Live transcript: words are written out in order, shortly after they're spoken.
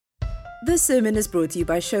This sermon is brought to you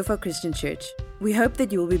by Shofar Christian Church. We hope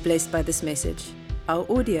that you will be blessed by this message. Our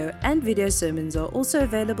audio and video sermons are also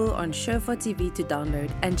available on Shofar TV to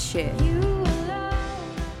download and share.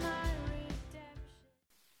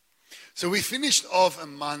 So we finished off a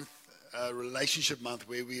month, a relationship month,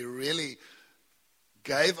 where we really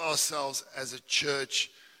gave ourselves as a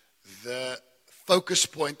church the focus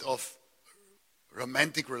point of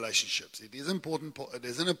romantic relationships. It is important. It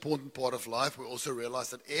is an important part of life. We also realize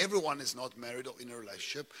that everyone is not married or in a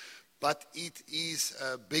relationship, but it is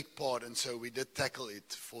a big part, and so we did tackle it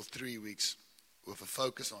for 3 weeks with a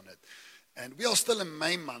focus on it. And we are still in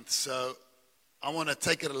May month, so I want to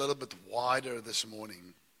take it a little bit wider this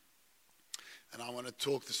morning. And I want to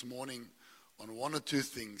talk this morning on one or two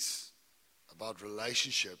things about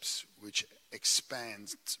relationships which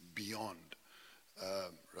expands beyond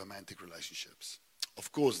romantic relationships.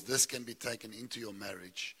 Of course, this can be taken into your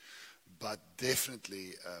marriage, but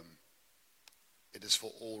definitely it is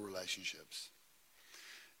for all relationships.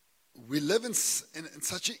 We live in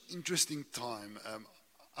such an interesting time.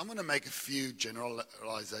 I'm going to make a few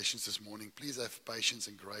generalizations this morning. Please have patience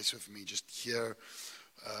and grace with me just here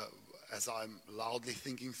as I'm loudly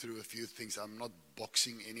thinking through a few things. I'm not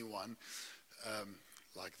boxing anyone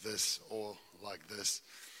like this or like this.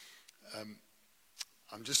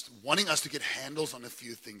 I'm just wanting us to get handles on a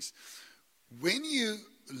few things. When you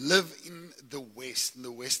live in the West, in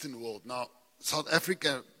the Western world, now South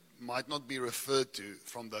Africa might not be referred to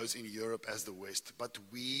from those in Europe as the West, but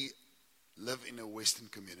we live in a Western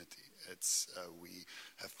community. We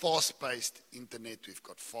have fast-paced internet, we've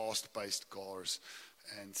got fast-paced cars,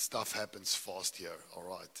 and stuff happens fast here, all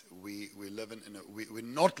right? We're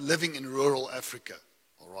not living in rural Africa,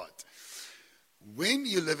 all right? When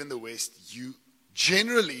you live in the West, you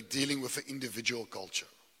generally dealing with an individual culture.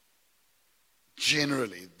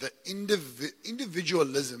 Generally, the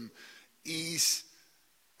individualism is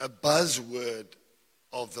a buzzword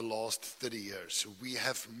of the last 30 years. We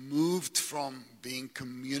have moved from being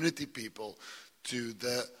community people to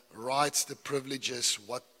the rights, the privileges,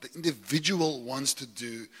 what the individual wants to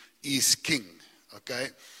do is king, okay?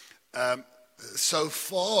 So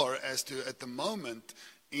far as to, at the moment,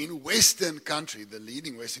 in Western country, the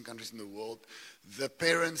leading Western countries in the world, the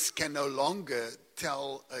parents can no longer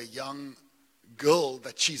tell a young girl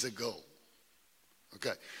that she's a girl,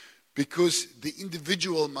 okay? Because the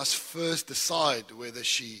individual must first decide whether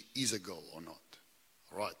she is a girl or not,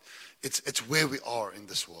 all right? It's where we are in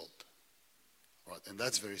this world, all right? And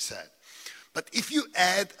that's very sad. But if you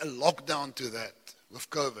add a lockdown to that with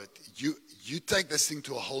COVID, you take this thing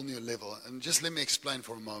to a whole new level. And just let me explain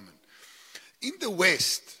for a moment. In the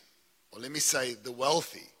West, or let me say the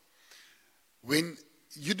wealthy, when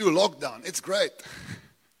you do lockdown, it's great.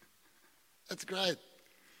 It's great.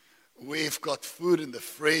 We've got food in the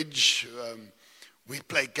fridge. We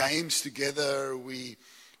play games together. We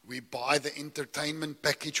buy the entertainment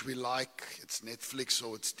package we like. It's Netflix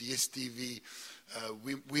or it's DSTV.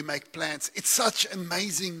 We make plans. It's such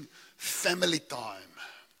amazing family time,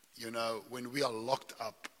 you know, when we are locked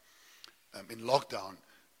up in lockdown,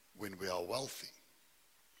 when we are wealthy.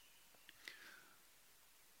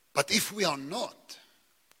 But if we are not,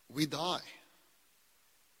 we die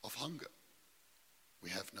of hunger. We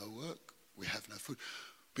have no work. We have no food.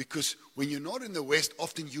 Because when you're not in the West,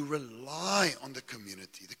 often you rely on the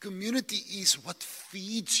community. The community is what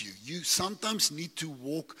feeds you. You sometimes need to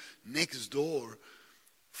walk next door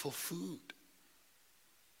for food.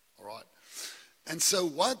 All right? And so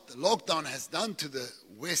what lockdown has done to the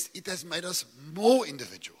West, it has made us more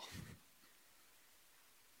individual.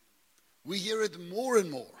 We hear it more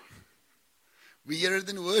and more. We hear it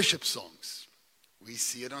in worship songs. We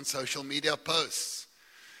see it on social media posts.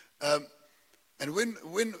 And when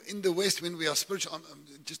in the West, when we are spiritual,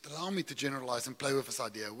 just allow me to generalize and play with this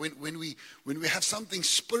idea. When we have something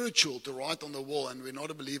spiritual to write on the wall and we're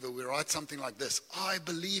not a believer, we write something like this: I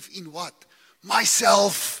believe in what?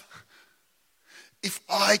 Myself. If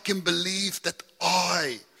I can believe that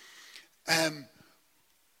I am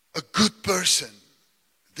a good person,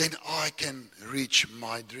 then I can reach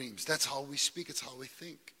my dreams. That's how we speak, it's how we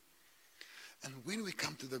think. And when we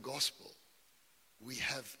come to the gospel, we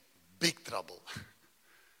have big trouble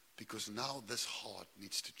because now this heart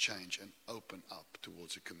needs to change and open up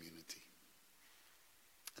towards a community.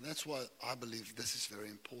 And that's why I believe this is very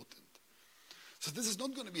important. So this is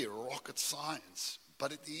not going to be a rocket science,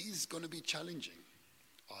 but it is going to be challenging.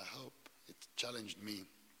 I hope it challenged me.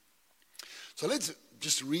 So let's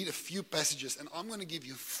just read a few passages, and I'm going to give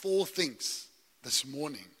you 4 things this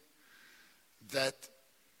morning that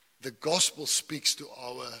the gospel speaks to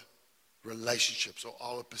our relationships or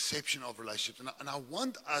our perception of relationships. And I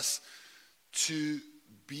want us to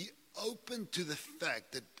be open to the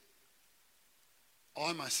fact that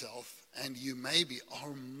I myself and you maybe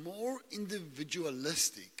are more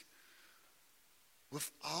individualistic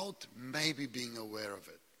without maybe being aware of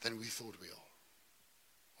it than we thought we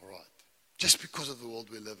are. All right. Just because of the world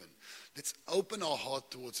we live in. Let's open our heart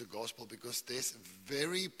towards the gospel, because there's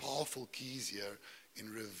very powerful keys here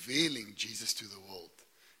in revealing Jesus to the world.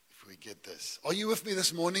 If we get this. Are you with me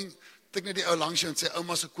this morning? Tik net die ou langs jou en sê,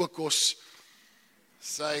 ouma se kookkos.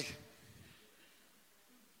 Sê,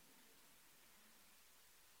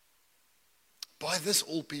 by this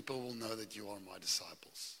all people will know that you are my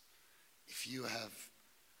disciples, if you have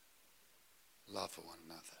love for one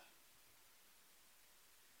another.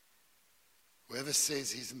 Whoever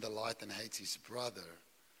says he's in the light and hates his brother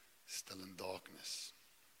is still in darkness.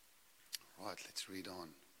 All right, let's read on.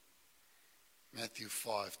 Matthew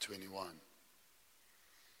 5:21.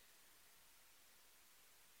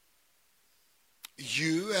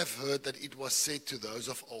 You have heard that it was said to those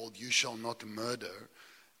of old, you shall not murder,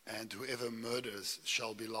 and whoever murders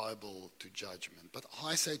shall be liable to judgment. But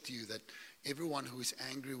I say to you that everyone who is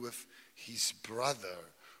angry with his brother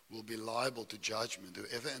will be liable to judgment.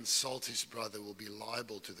 Whoever insults his brother will be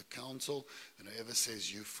liable to the council, and whoever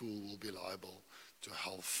says you fool will be liable to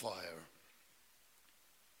hellfire.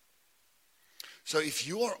 So if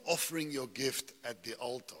you are offering your gift at the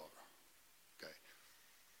altar, okay,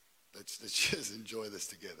 let's just enjoy this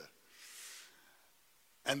together.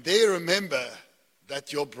 And there remember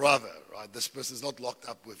that your brother, right, this person is not locked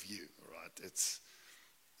up with you, right? It's,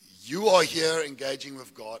 you are here engaging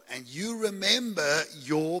with God, and you remember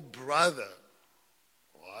your brother,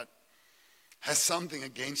 right, has something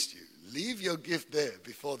against you. Leave your gift there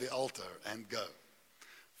before the altar and go.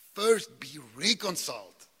 First, be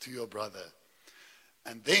reconciled to your brother,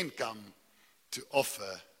 and then come to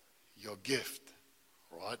offer your gift,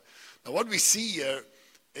 right? Now, what we see here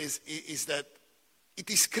is that it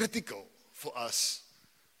is critical for us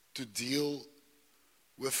to deal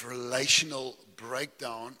with relational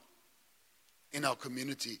breakdown in our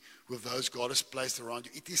community with those God has placed around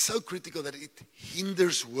you. It is so critical that it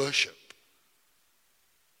hinders worship.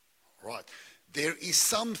 Right. There is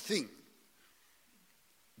something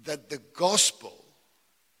that the gospel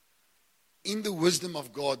in the wisdom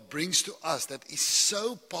of God brings to us that is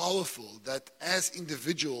so powerful that as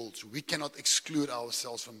individuals we cannot exclude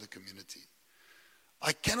ourselves from the community.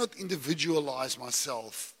 I cannot individualize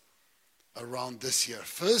myself around this here.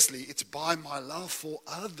 Firstly, it's by my love for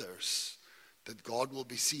others that God will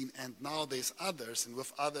be seen. And now there's others, and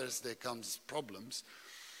with others there comes problems.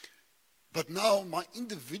 But now my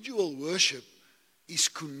individual worship is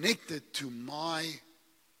connected to my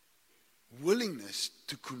willingness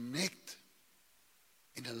to connect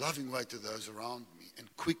in a loving way to those around me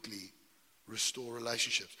and quickly restore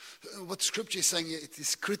relationships. What Scripture is saying here, it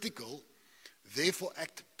is critical. Therefore,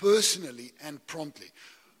 act personally and promptly.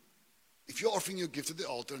 If you're offering your gift at the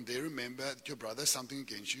altar and they remember that your brother has something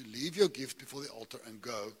against you, leave your gift before the altar and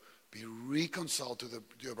go. Be reconciled to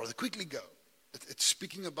your brother. Quickly go. It's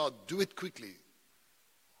speaking about do it quickly.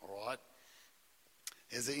 All right?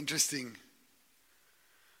 Here's an interesting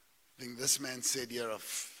thing this man said here.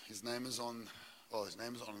 His name is on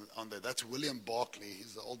there. That's William Barclay.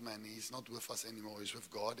 He's the old man. He's not with us anymore. He's with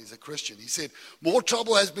God. He's a Christian. He said, more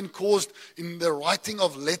trouble has been caused in the writing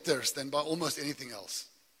of letters than by almost anything else.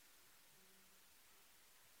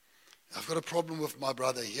 I've got a problem with my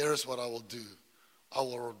brother. Here's what I will do. I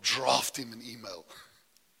will draft him an email.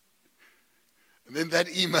 And then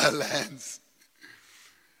that email lands.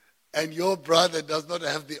 And your brother does not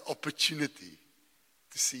have the opportunity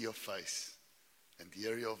to see your face and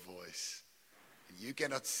hear your voice. And you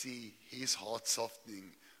cannot see his heart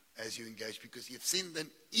softening as you engage because you've sent an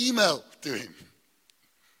email to him.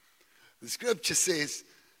 The Scripture says,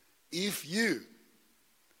 if you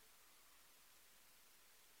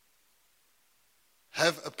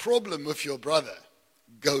have a problem with your brother,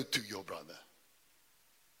 go to your brother.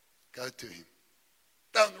 Go to him.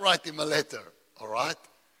 Don't write him a letter, all right?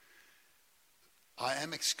 I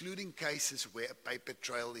am excluding cases where a paper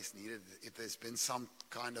trail is needed. If there's been some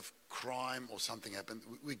kind of crime or something happened,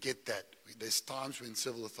 we get that. There's times when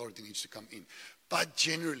civil authority needs to come in. But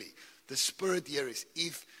generally, the spirit here is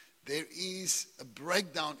if there is a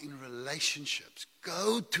breakdown in relationships,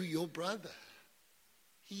 go to your brother.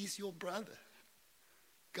 He's your brother.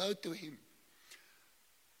 Go to him.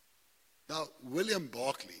 Now, William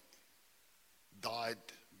Barclay died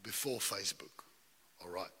before Facebook, all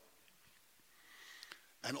right?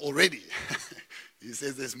 And already, he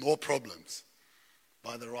says there's more problems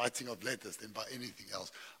by the writing of letters than by anything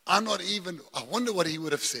else. I wonder what he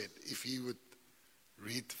would have said if he would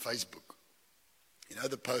read Facebook. You know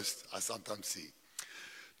the post I sometimes see.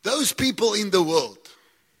 Those people in the world,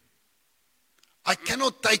 I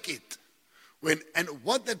cannot take it. And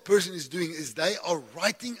what that person is doing is they are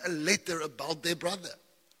writing a letter about their brother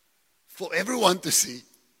for everyone to see,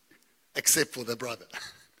 except for the brother.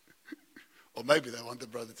 Or maybe they want the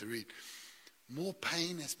brother to read. More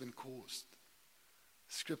pain has been caused.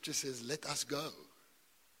 Scripture says, let us go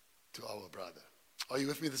to our brother. Are you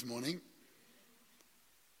with me this morning?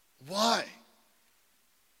 Why?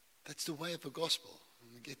 That's the way of the gospel. I'm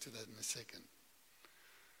going to get to that in a second.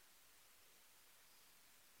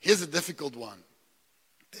 Here's a difficult one.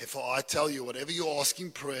 Therefore, I tell you, whatever you ask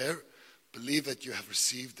in prayer, believe that you have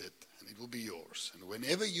received it, and it will be yours. And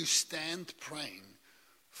whenever you stand praying,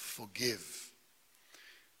 forgive.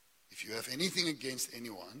 If you have anything against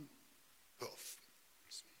anyone,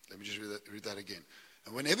 let me just read that again.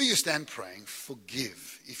 And whenever you stand praying,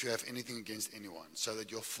 forgive if you have anything against anyone, so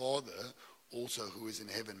that your Father also who is in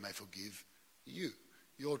heaven may forgive you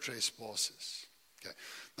your trespasses. Okay.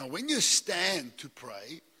 Now, when you stand to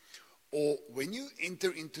pray, or when you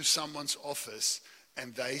enter into someone's office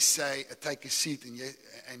and they say, take a seat,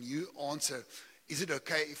 and you answer, is it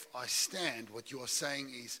okay if I stand? What you are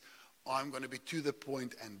saying is, I'm going to be to the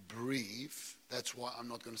point and breathe. That's why I'm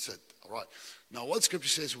not going to sit. All right. Now, what Scripture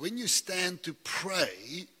says, when you stand to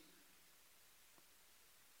pray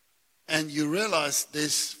and you realize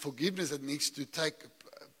there's forgiveness that needs to take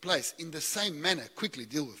place, in the same manner, quickly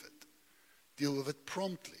deal with it. Deal with it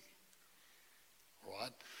promptly. All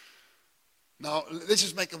right. Now, let's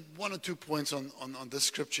just make one or 2 points on this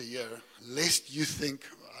scripture here, lest you think,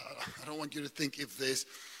 I don't want you to think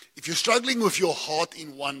if you're struggling with your heart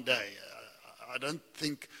in one day, I don't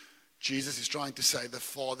think Jesus is trying to say the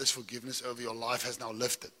Father's forgiveness over your life has now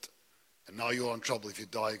lifted. And now you're in trouble. If you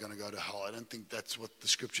die, you're going to go to hell. I don't think that's what the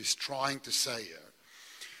scripture is trying to say here.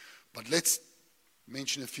 But let's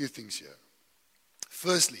mention a few things here.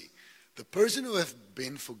 Firstly, the person who has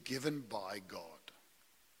been forgiven by God,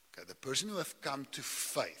 okay, the person who has come to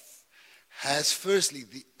faith, has firstly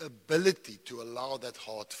the ability to allow that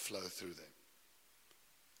heart flow through them.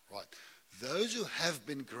 Right. Those who have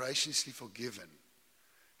been graciously forgiven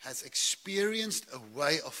has experienced a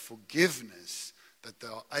way of forgiveness that they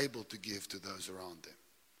are able to give to those around them.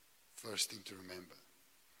 First thing to remember.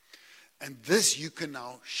 And this you can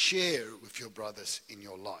now share with your brothers in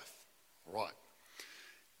your life. Right.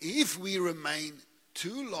 If we remain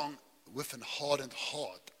too long with a hardened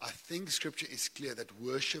heart, I think Scripture is clear that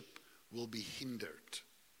worship will be hindered.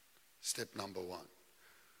 Step number 1.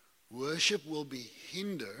 Worship will be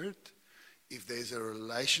hindered if there's a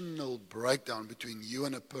relational breakdown between you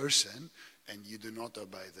and a person and you do not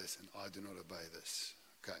obey this and I do not obey this.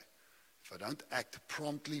 Okay. If I don't act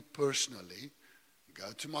promptly, personally,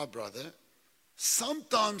 go to my brother.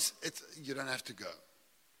 Sometimes you don't have to go.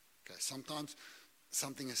 Okay. Sometimes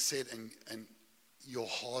something is said and your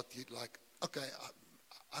heart, you're like, okay,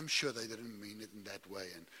 I'm sure they didn't mean it in that way,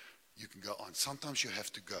 and you can go on. Sometimes you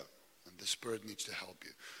have to go, and the Spirit needs to help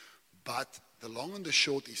you. But the long and the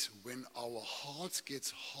short is when our hearts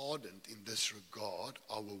gets hardened in this regard,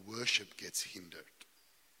 our worship gets hindered.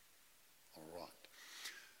 All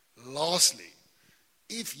right. Lastly,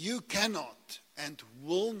 if you cannot and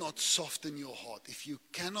will not soften your heart, if you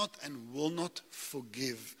cannot and will not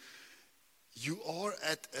forgive, you are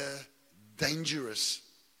at a dangerous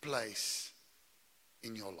place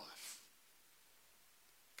in your life.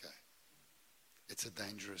 Okay. It's a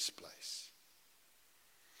dangerous place.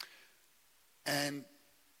 And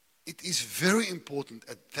it is very important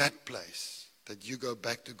at that place that you go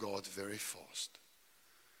back to God very fast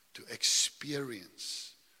to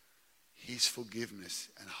experience His forgiveness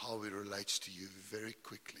and how He relates to you very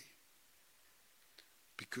quickly.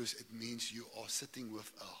 Because it means you are sitting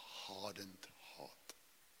with a hardened heart.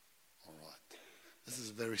 All right. This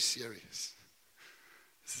is very serious.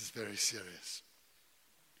 This is very serious.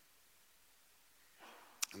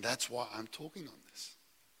 And that's why I'm talking on this.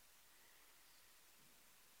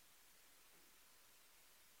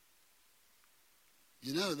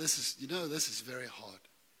 You know this is very hard,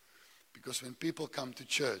 because when people come to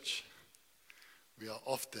church, we are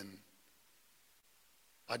often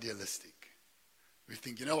idealistic. We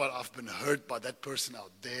think, you know what, I've been hurt by that person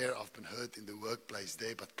out there, I've been hurt in the workplace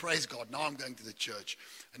there, but praise God, now I'm going to the church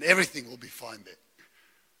and everything will be fine there.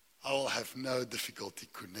 I will have no difficulty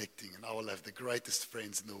connecting and I will have the greatest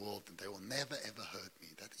friends in the world and they will never ever hurt me.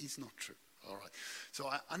 That is not true. All right. So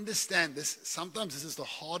I understand this. Sometimes this is the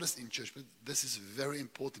hardest in church, but this is very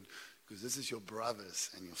important because this is your brothers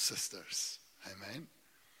and your sisters. Amen.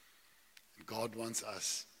 And God wants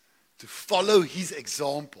us to follow His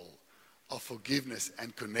example of forgiveness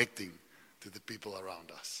and connecting to the people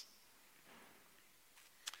around us.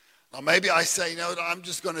 Now maybe I say, I'm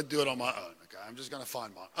just going to do it on my own. Okay, I'm just going to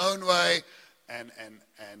find my own way, and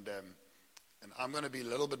I'm going to be a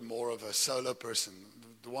little bit more of a solo person.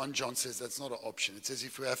 The 1 John says that's not an option. It says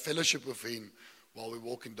if we have fellowship with him while we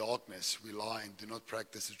walk in darkness, we lie and do not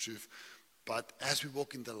practice the truth. But as we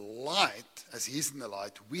walk in the light, as he's in the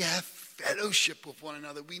light, we have fellowship with one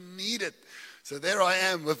another. We need it. So there I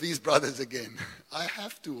am with these brothers again. I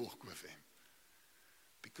have to walk with him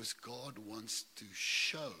because God wants to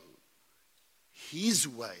show his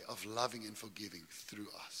way of loving and forgiving through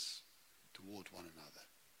us toward one another.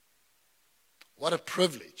 What a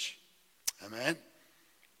privilege. Amen.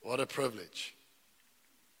 What a privilege.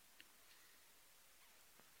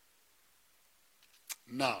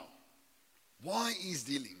 Now, why is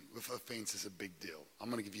dealing with offenses a big deal? I'm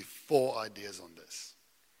going to give you 4 ideas on this.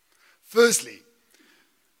 Firstly,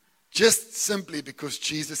 just simply because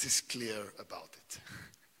Jesus is clear about it.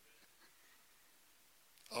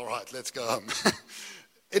 All right, let's go home.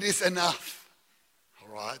 It is enough.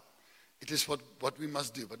 All right. It is what we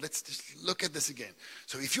must do. But let's just look at this again.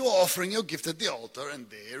 So if you're offering your gift at the altar and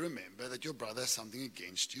there remember that your brother has something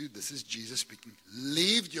against you, this is Jesus speaking.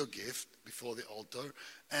 Leave your gift before the altar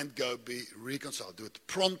and go be reconciled. Do it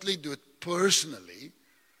promptly. Do it personally.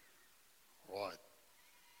 Right.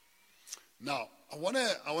 Now, I want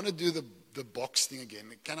to do the box thing again.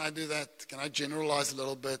 Can I do that? Can I generalize a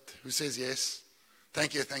little bit? Who says yes?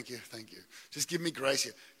 Thank you. Just give me grace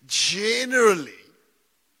here. Generally,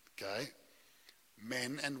 okay,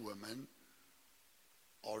 men and women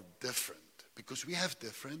are different because we have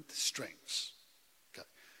different strengths. Okay.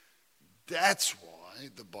 That's why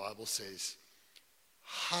the Bible says,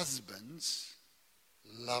 husbands,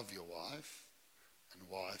 love your wife, and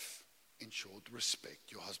wife, in short,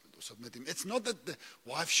 respect your husband or submit him. It's not that the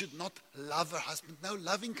wife should not love her husband. No,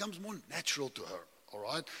 loving comes more natural to her. All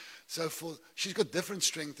right? So she's got different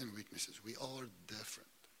strengths and weaknesses. We are different.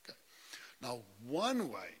 Okay. Now, one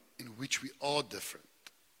way in which we are different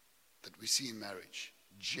that we see in marriage,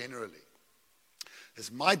 generally, is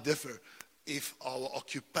might differ if our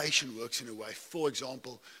occupation works in a way. For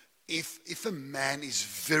example, if a man is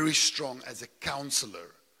very strong as a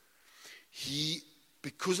counselor,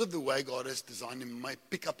 because of the way God has designed him, might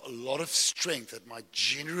pick up a lot of strength that might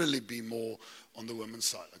generally be more on the woman's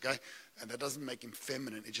side, okay? And that doesn't make him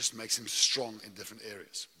feminine, it just makes him strong in different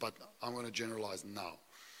areas. But I'm going to generalize now.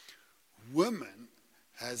 Women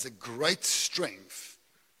has a great strength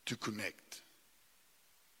to connect.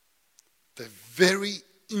 They're very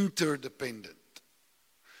interdependent.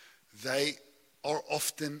 They are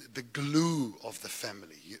often the glue of the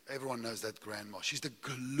family. Everyone knows that grandma. She's the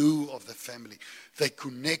glue of the family. They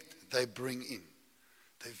connect, they bring in.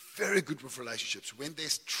 They're very good with relationships. When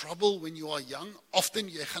there's trouble when you are young, often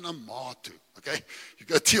you gaan na ma toe, okay? You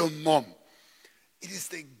go to your mom. It is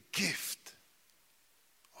their gift.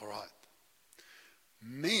 All right.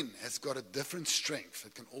 Men has got a different strength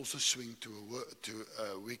that can also swing to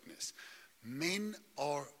a weakness. Men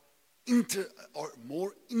are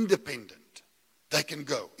more independent. They can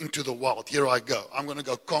go into the wild. Here I go. I'm going to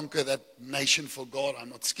go conquer that nation for God. I'm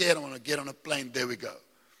not scared. I'm going to get on a plane. There we go.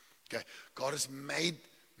 Okay. God has made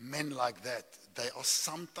men like that. They are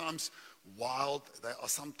sometimes wild. They are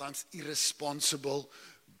sometimes irresponsible.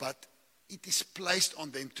 But it is placed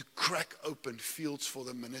on them to crack open fields for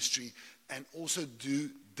the ministry and also do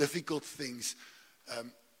difficult things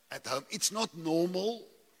at home. It's not normal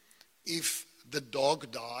if the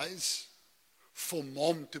dog dies for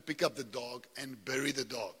mom to pick up the dog and bury the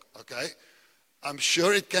dog, okay? I'm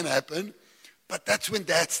sure it can happen, but that's when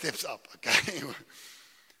dad steps up, okay?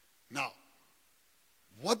 Now,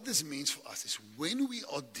 what this means for us is when we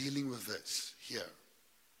are dealing with this here,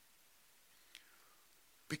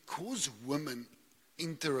 because women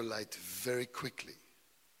interrelate very quickly,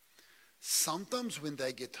 sometimes when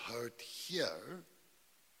they get hurt here,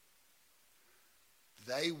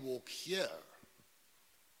 they walk here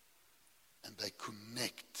and they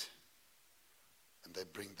connect and they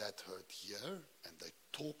bring that hurt here and they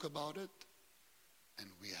talk about it and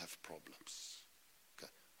we have problems. Okay,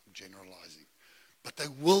 I'm generalizing. But they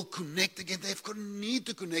will connect again. They've got a need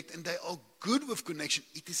to connect and they are good with connection.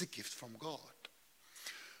 It is a gift from God.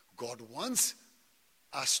 God wants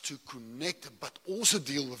us to connect but also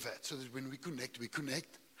deal with that so that when we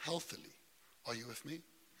connect healthily. Are you with me?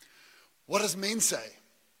 What does men say?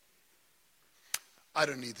 I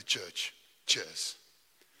don't need the church. Cheers.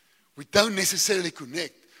 We don't necessarily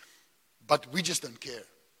connect, but we just don't care.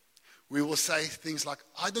 We will say things like,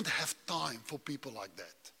 I don't have time for people like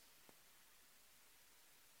that.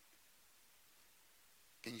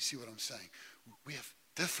 Can you see what I'm saying? We have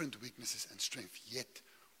different weaknesses and strength. Yet,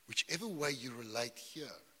 whichever way you relate here,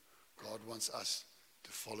 God wants us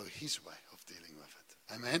to follow his way of dealing with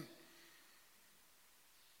it. Amen?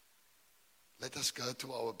 Let us go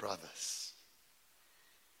to our brothers.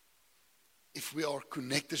 If we are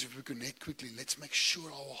connectors, if we connect quickly, let's make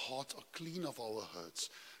sure our hearts are clean of our hurts.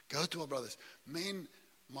 Go to our brothers. Men,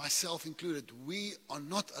 myself included, we are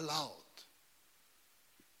not allowed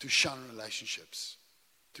to shun relationships,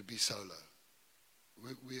 to be solo.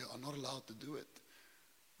 We are not allowed to do it.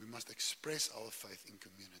 We must express our faith in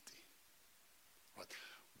community. Right?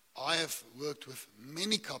 I have worked with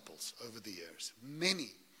many couples over the years, many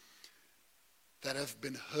that have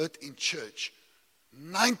been hurt in church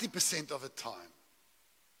 90% of the time.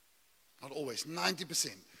 Not always, 90%.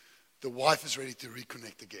 The wife is ready to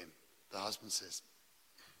reconnect again. The husband says,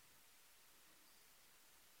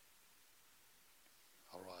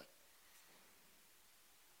 all right,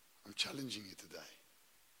 I'm challenging you today.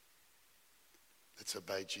 Let's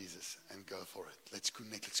obey Jesus and go for it. Let's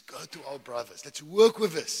connect. Let's go to our brothers. Let's work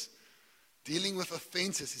with this. Dealing with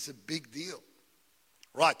offenses is a big deal.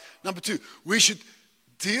 Right. Number 2, we should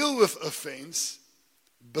deal with offense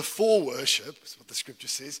before worship, that's what the scripture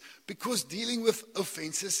says, because dealing with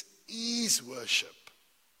offenses is worship.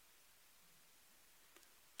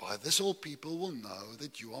 By this all people will know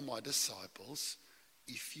that you are my disciples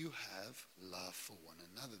if you have love for one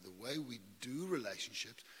another. The way we do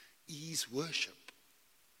relationships is worship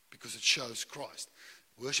because it shows Christ.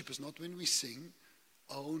 Worship is not when we sing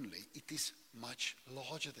only. It is much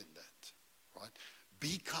larger than that, right?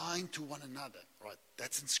 Be kind to one another, right?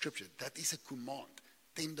 That's in scripture. That is a command.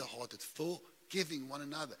 Tender-hearted, forgiving one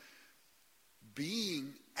another.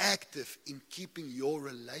 Being active in keeping your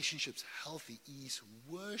relationships healthy is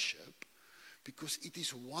worship because it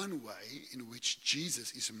is one way in which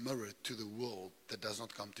Jesus is mirrored to the world that does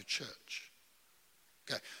not come to church.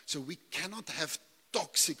 Okay, so we cannot have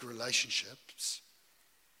toxic relationships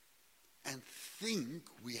and think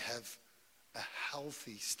we have a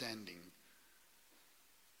healthy standing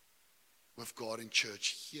with God in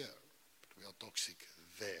church here, but we are toxic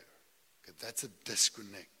there. Okay, that's a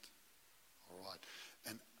disconnect. All right.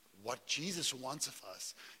 And what Jesus wants of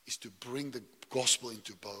us is to bring the gospel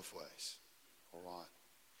into both ways. All right.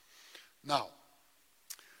 Now,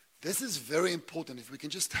 this is very important. If we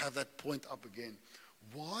can just have that point up again.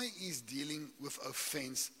 Why is dealing with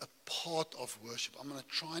offense a part of worship? I'm going to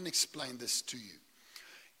try and explain this to you.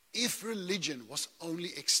 If religion was only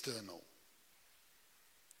external,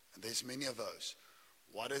 and there's many of those.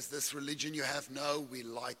 What is this religion you have? No, we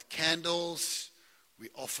light candles, we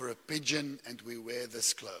offer a pigeon, and we wear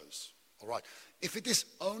this clothes. All right. If it is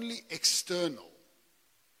only external,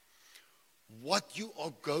 what you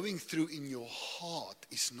are going through in your heart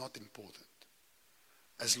is not important.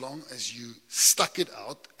 As long as you stuck it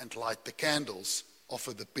out and light the candles,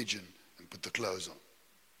 offer the pigeon, and put the clothes on.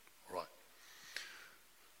 All right.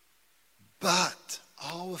 But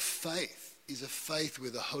our faith is a faith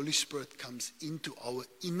where the Holy Spirit comes into our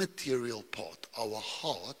immaterial part, our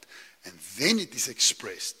heart, and then it is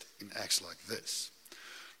expressed in acts like this.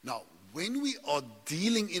 Now, when we are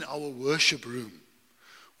dealing in our worship room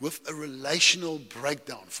with a relational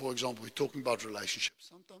breakdown, for example, we're talking about relationships,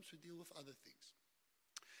 sometimes we deal with other things.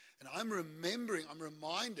 And I'm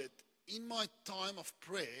reminded in my time of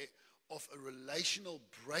prayer of a relational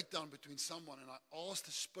breakdown between someone, and I asked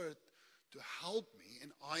the Spirit to help me,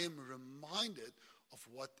 and I am reminded of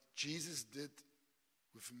what Jesus did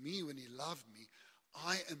with me when he loved me.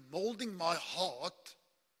 I am molding my heart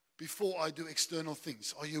before I do external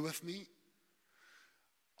things. Are you with me?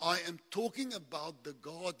 I am talking about the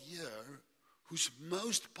God here whose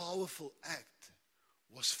most powerful act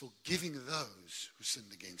was forgiving those who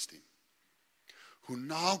sinned against him, who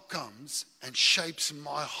now comes and shapes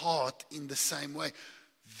my heart in the same way.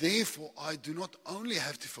 Therefore, I do not only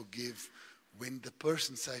have to forgive when the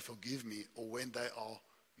person say forgive me or when they are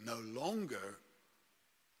no longer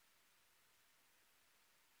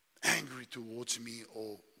angry towards me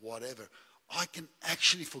or whatever. I can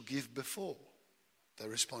actually forgive before they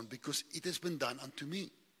respond because it has been done unto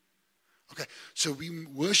me. Okay, so we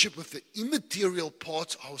worship with the immaterial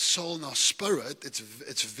parts, our soul and our spirit.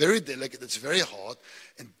 It's very delicate, it's very hard,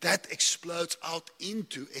 and that explodes out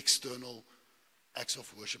into external acts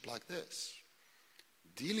of worship like this.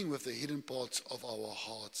 Dealing with the hidden parts of our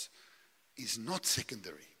hearts is not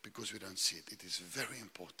secondary because we don't see it. It is very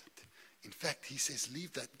important. In fact, he says,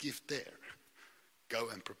 leave that gift there. Go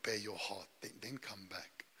and prepare your heart. Then come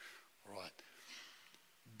back. All right.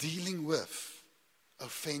 Dealing with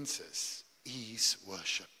offenses is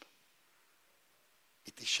worship.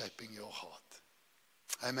 It is shaping your heart.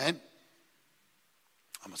 Amen.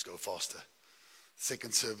 I must go faster.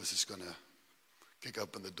 Second service is going to kick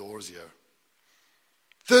open the doors here.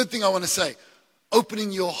 Third thing I want to say,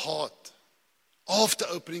 opening your heart. After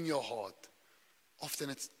opening your heart, often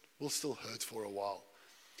it will still hurt for a while.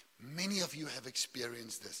 Many of you have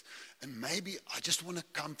experienced this. And maybe I just want to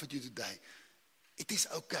comfort you today. It is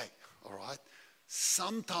okay, all right?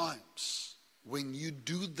 Sometimes when you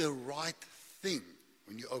do the right thing,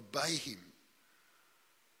 when you obey Him,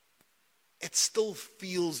 it still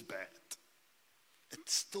feels bad. It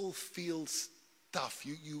still feels tough.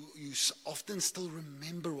 You often still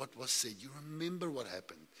remember what was said. You remember what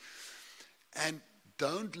happened. And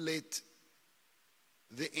don't let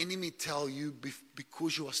the enemy tell you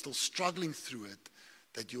because you are still struggling through it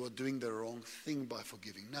that you are doing the wrong thing by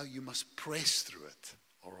forgiving. No, you must press through it.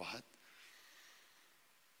 All right?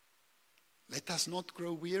 Let us not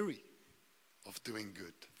grow weary of doing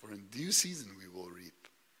good, for in due season we will reap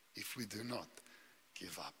if we do not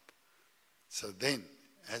give up. So then,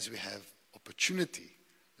 as we have opportunity,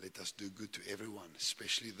 let us do good to everyone,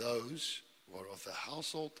 especially those who are of the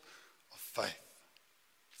household of faith.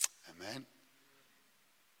 Amen.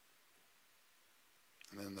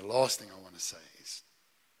 And then the last thing I want to say is,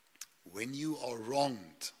 when you are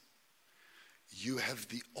wronged, you have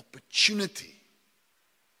the opportunity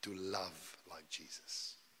to love like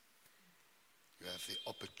Jesus. You have the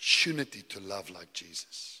opportunity to love like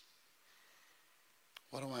Jesus.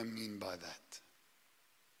 What do I mean by that?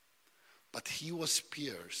 But He was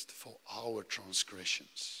pierced for our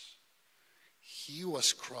transgressions. He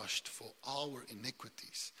was crushed for our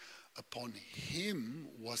iniquities. Upon Him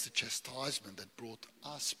was the chastisement that brought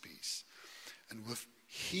us peace. And with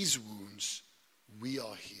His wounds, we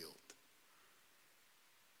are healed.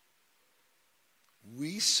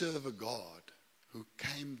 We serve a God who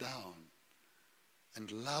came down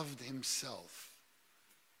and loved Himself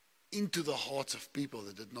into the hearts of people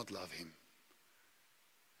that did not love Him.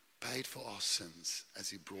 Paid for our sins as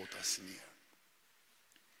He brought us near.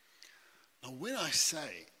 Now when I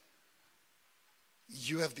say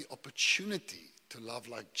you have the opportunity to love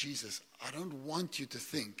like Jesus, I don't want you to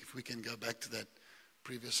think, if we can go back to that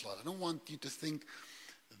previous slide, I don't want you to think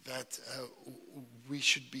that we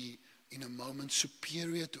should be in a moment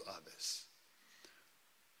superior to others.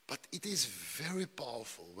 But it is very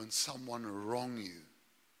powerful when someone wrongs you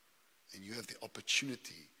and you have the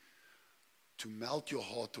opportunity to melt your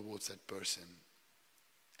heart towards that person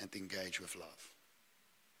and engage with love.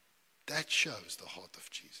 That shows the heart of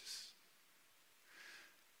Jesus.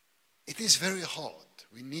 It is very hard.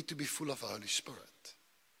 We need to be full of the Holy Spirit.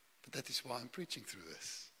 But that is why I'm preaching through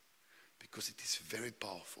this. Because it is very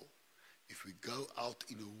powerful. If we go out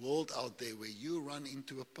in a world out there where you run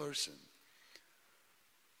into a person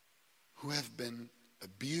who have been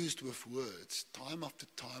abused with words time after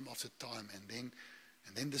time after time, and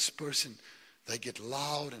then this person, they get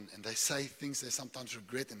loud and they say things they sometimes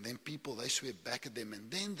regret, and then people, they swear back at them,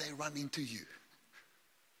 and then they run into you.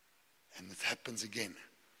 And it happens again.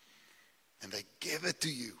 And they give it to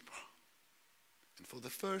you. And for the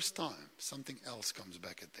first time, something else comes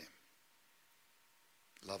back at them.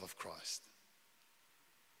 Love of Christ.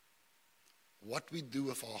 What we do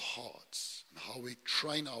with our hearts and how we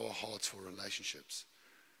train our hearts for relationships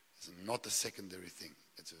is not a secondary thing.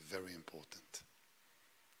 It's very important.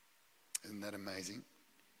 Isn't that amazing?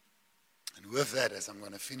 And with that, as I'm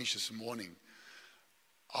going to finish this morning,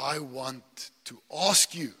 I want to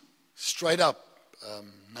ask you straight up,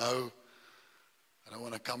 no, I don't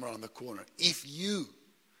want to come around the corner. If you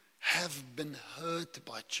have been hurt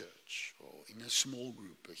by church or in a small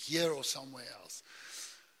group or here or somewhere else,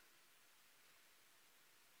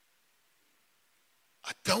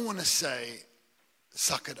 I don't want to say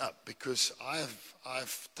suck it up, because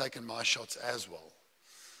I've taken my shots as well.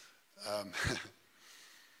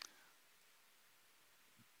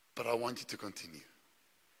 But I want you to continue.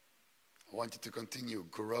 I want you to continue.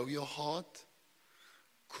 Grow your heart.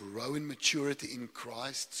 Grow in maturity in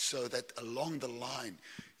Christ, so that along the line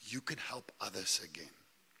you can help others again.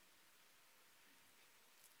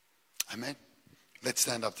 Amen. Let's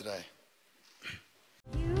stand up today.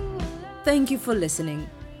 Thank you for listening.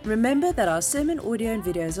 Remember that our sermon audio and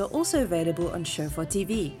videos are also available on Shofar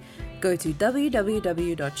TV. Go to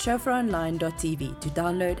www.shofaronline.tv to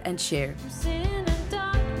download and share.